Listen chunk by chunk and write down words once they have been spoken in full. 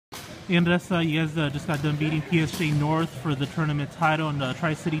Andres, you guys just got done beating PSJA North for the tournament title in the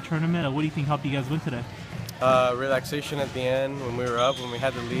Tri-City tournament. What do you think helped you guys win today? Relaxation at the end when we were up, when we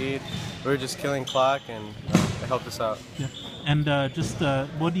had the lead. We were just killing clock, and it helped us out. Yeah. And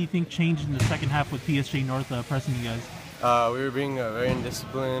what do you think changed in the second half with PSJA North pressing you guys? We were being very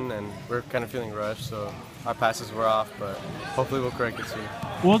indisciplined, and we were kind of feeling rushed, so our passes were off, but hopefully we'll correct it soon.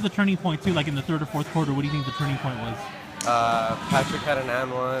 What was the turning point, too, like in the third or fourth quarter? What do you think the turning point was? Patrick had an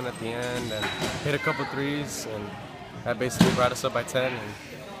and one at the end and hit a couple threes, and that basically brought us up by 10, and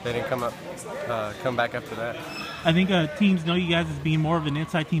they didn't come back after that. I think teams know you guys as being more of an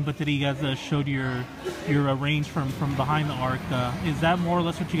inside team, but today you guys showed your range from behind the arc. Is that more or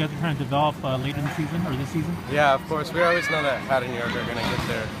less what you guys are trying to develop later in the season or this season? Yeah, of course. We always know that Pat and New York are going to get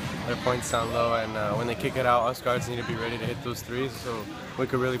their points down low, and when they kick it out, us guards need to be ready to hit those threes so we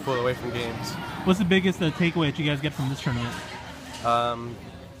could really pull away from games. What's the biggest takeaway that you guys get from this tournament?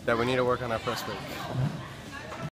 That we need to work on our press break.